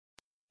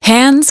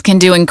Hands can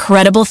do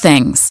incredible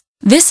things.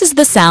 This is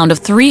the sound of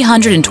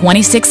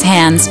 326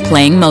 hands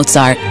playing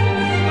Mozart.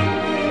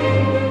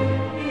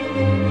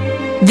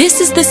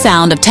 This is the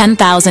sound of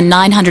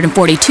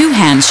 10,942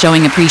 hands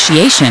showing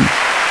appreciation.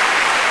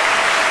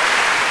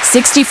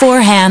 64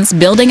 hands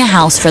building a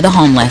house for the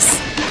homeless.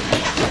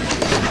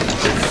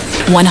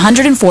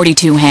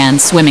 142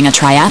 hands swimming a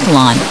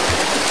triathlon.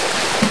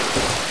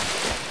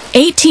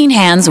 18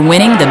 hands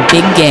winning the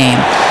big game.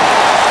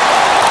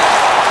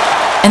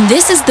 And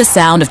this is the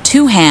sound of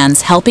 2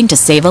 hands helping to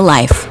save a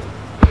life.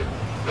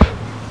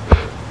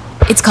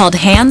 It's called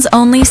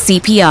hands-only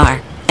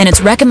CPR, and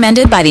it's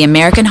recommended by the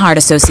American Heart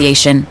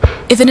Association.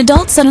 If an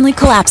adult suddenly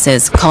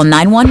collapses, call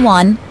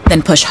 911,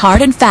 then push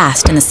hard and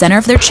fast in the center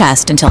of their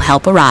chest until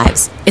help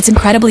arrives. It's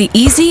incredibly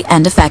easy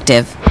and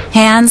effective.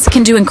 Hands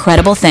can do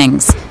incredible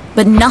things,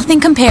 but nothing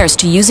compares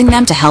to using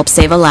them to help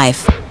save a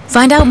life.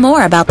 Find out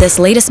more about this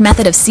latest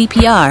method of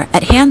CPR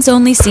at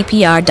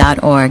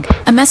handsonlycpr.org.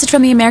 A message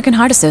from the American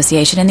Heart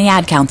Association and the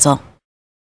Ad Council.